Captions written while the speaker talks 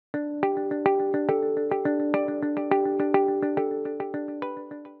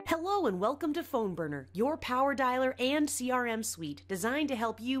welcome to PhoneBurner, your power dialer and CRM suite designed to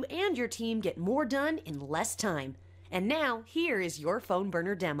help you and your team get more done in less time. And now, here is your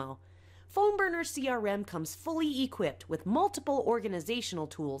PhoneBurner demo. PhoneBurner CRM comes fully equipped with multiple organizational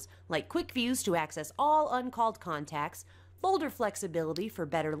tools like quick views to access all uncalled contacts, folder flexibility for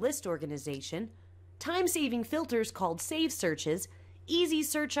better list organization, time-saving filters called save searches, easy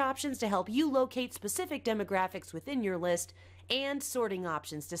search options to help you locate specific demographics within your list, and sorting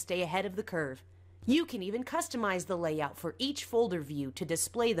options to stay ahead of the curve. You can even customize the layout for each folder view to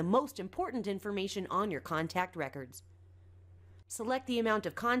display the most important information on your contact records. Select the amount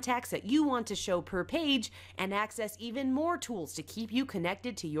of contacts that you want to show per page and access even more tools to keep you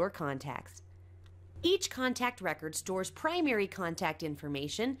connected to your contacts. Each contact record stores primary contact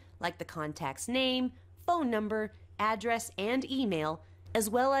information like the contact's name, phone number, address, and email, as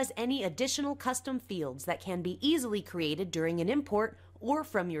well as any additional custom fields that can be easily created during an import or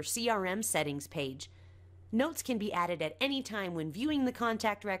from your CRM settings page. Notes can be added at any time when viewing the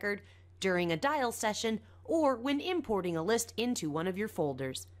contact record, during a dial session, or when importing a list into one of your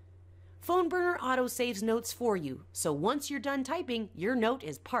folders. PhoneBurner auto-saves notes for you, so once you're done typing, your note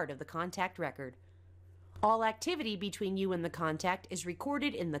is part of the contact record. All activity between you and the contact is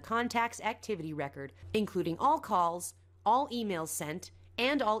recorded in the contact's activity record, including all calls, all emails sent,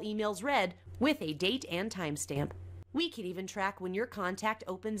 and all emails read with a date and timestamp. We can even track when your contact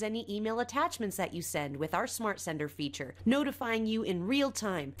opens any email attachments that you send with our Smart Sender feature, notifying you in real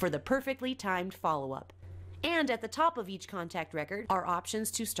time for the perfectly timed follow-up. And at the top of each contact record are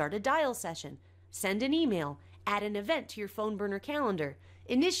options to start a dial session, send an email, add an event to your PhoneBurner calendar,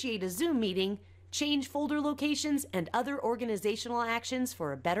 initiate a Zoom meeting, change folder locations, and other organizational actions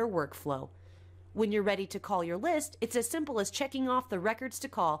for a better workflow. When you're ready to call your list, it's as simple as checking off the records to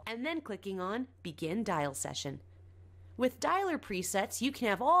call and then clicking on Begin Dial Session. With dialer presets, you can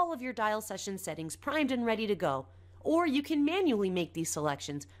have all of your dial session settings primed and ready to go, or you can manually make these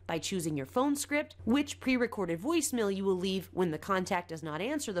selections by choosing your phone script, which pre-recorded voicemail you will leave when the contact does not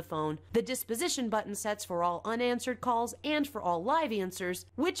answer the phone, the disposition button sets for all unanswered calls and for all live answers,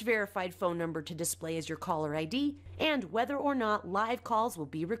 which verified phone number to display as your caller ID, and whether or not live calls will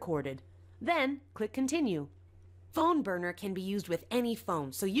be recorded. Then, click Continue. PhoneBurner can be used with any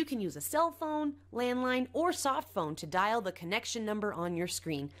phone, so you can use a cell phone, landline, or soft phone to dial the connection number on your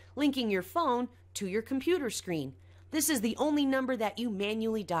screen, linking your phone to your computer screen. This is the only number that you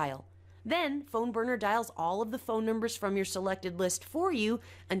manually dial. Then, PhoneBurner dials all of the phone numbers from your selected list for you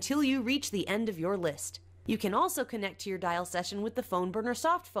until you reach the end of your list. You can also connect to your dial session with the PhoneBurner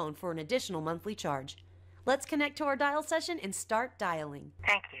soft phone for an additional monthly charge. Let's connect to our dial session and start dialing.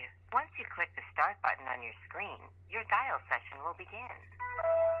 Thank you. Once you click the Start button on your screen, your dial session will begin.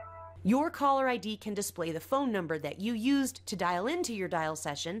 Your caller ID can display the phone number that you used to dial into your dial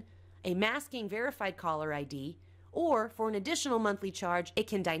session, a masking verified caller ID, or for an additional monthly charge, it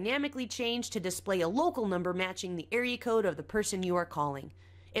can dynamically change to display a local number matching the area code of the person you are calling.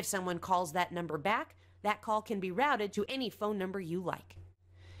 If someone calls that number back, that call can be routed to any phone number you like.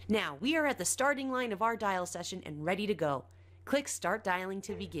 Now, we are at the starting line of our dial session and ready to go. Click Start Dialing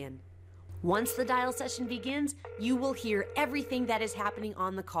to begin. Once the dial session begins, you will hear everything that is happening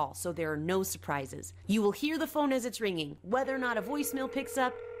on the call, so there are no surprises. You will hear the phone as it's ringing. Whether or not a voicemail picks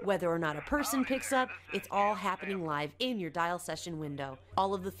up, whether or not a person picks up, it's all happening live in your dial session window.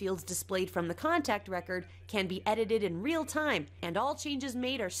 All of the fields displayed from the contact record can be edited in real time, and all changes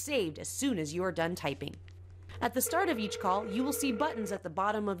made are saved as soon as you are done typing. At the start of each call, you will see buttons at the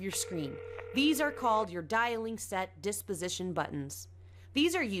bottom of your screen. These are called your dialing set disposition buttons.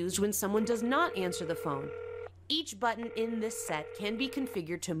 These are used when someone does not answer the phone. Each button in this set can be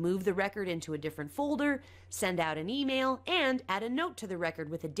configured to move the record into a different folder, send out an email, and add a note to the record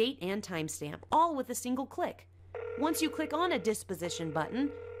with a date and timestamp, all with a single click. Once you click on a disposition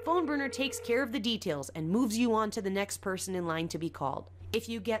button, PhoneBurner takes care of the details and moves you on to the next person in line to be called. If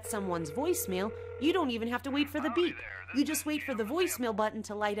you get someone's voicemail, you don't even have to wait for the beep. You just wait for the voicemail button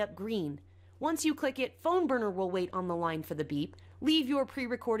to light up green. Once you click it, PhoneBurner will wait on the line for the beep, leave your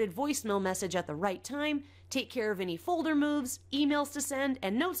pre-recorded voicemail message at the right time, take care of any folder moves, emails to send,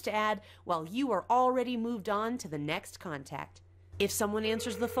 and notes to add while you are already moved on to the next contact. If someone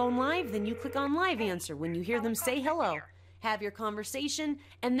answers the phone live, then you click on Live Answer when you hear them say hello. Have your conversation,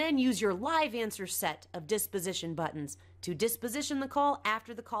 and then use your Live Answer set of disposition buttons to disposition the call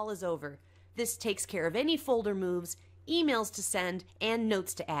after the call is over. This takes care of any folder moves, emails to send, and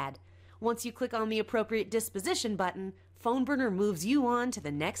notes to add. Once you click on the appropriate disposition button, PhoneBurner moves you on to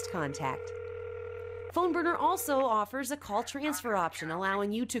the next contact. PhoneBurner also offers a call transfer option,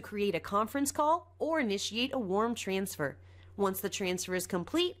 allowing you to create a conference call or initiate a warm transfer. Once the transfer is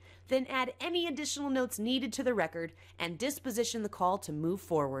complete, then add any additional notes needed to the record and disposition the call to move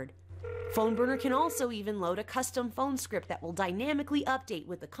forward. PhoneBurner can also even load a custom phone script that will dynamically update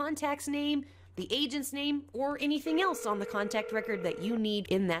with the contact's name, the agent's name, or anything else on the contact record that you need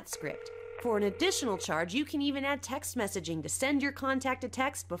in that script. For an additional charge, you can even add text messaging to send your contact a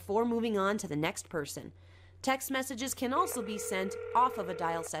text before moving on to the next person. Text messages can also be sent off of a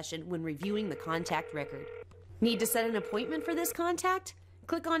dial session when reviewing the contact record. Need to set an appointment for this contact?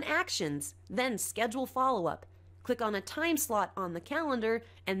 Click on Actions, then Schedule Follow-up. Click on a time slot on the calendar,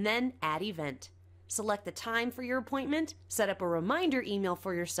 and then Add Event. Select the time for your appointment, set up a reminder email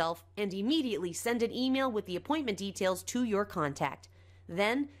for yourself, and immediately send an email with the appointment details to your contact.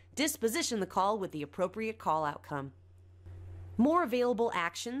 Then, disposition the call with the appropriate call outcome. More available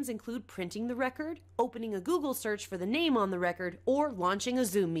actions include printing the record, opening a Google search for the name on the record, or launching a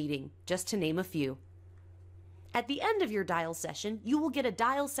Zoom meeting, just to name a few. At the end of your dial session, you will get a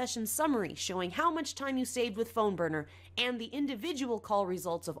dial session summary showing how much time you saved with PhoneBurner and the individual call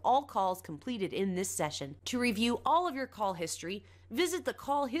results of all calls completed in this session. To review all of your call history, visit the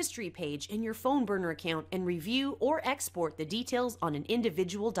Call History page in your PhoneBurner account and review or export the details on an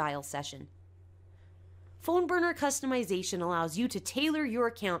individual dial session. PhoneBurner customization allows you to tailor your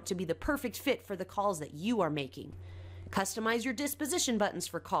account to be the perfect fit for the calls that you are making. Customize your disposition buttons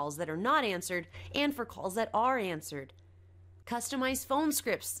for calls that are not answered and for calls that are answered. Customize phone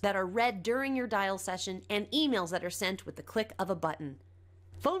scripts that are read during your dial session and emails that are sent with the click of a button.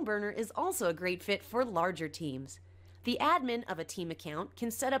 PhoneBurner is also a great fit for larger teams. The admin of a team account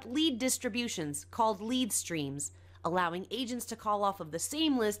can set up lead distributions called lead streams, allowing agents to call off of the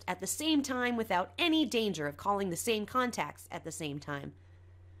same list at the same time without any danger of calling the same contacts at the same time.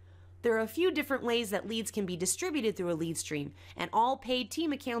 There are a few different ways that leads can be distributed through a lead stream, and all paid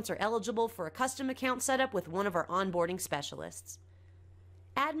team accounts are eligible for a custom account setup with one of our onboarding specialists.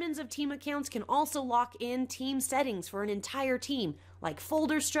 Admins of team accounts can also lock in team settings for an entire team, like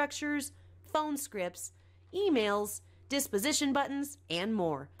folder structures, phone scripts, emails, disposition buttons, and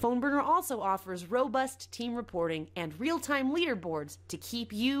more. PhoneBurner also offers robust team reporting and real-time leaderboards to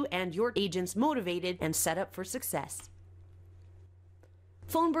keep you and your agents motivated and set up for success.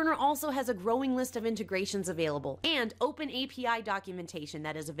 PhoneBurner also has a growing list of integrations available and open API documentation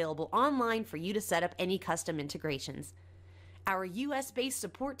that is available online for you to set up any custom integrations. Our US-based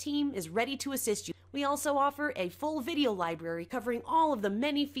support team is ready to assist you. We also offer a full video library covering all of the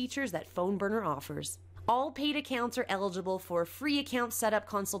many features that PhoneBurner offers. All paid accounts are eligible for a free account setup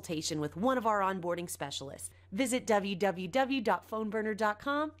consultation with one of our onboarding specialists. Visit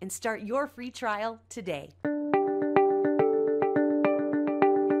www.phoneburner.com and start your free trial today.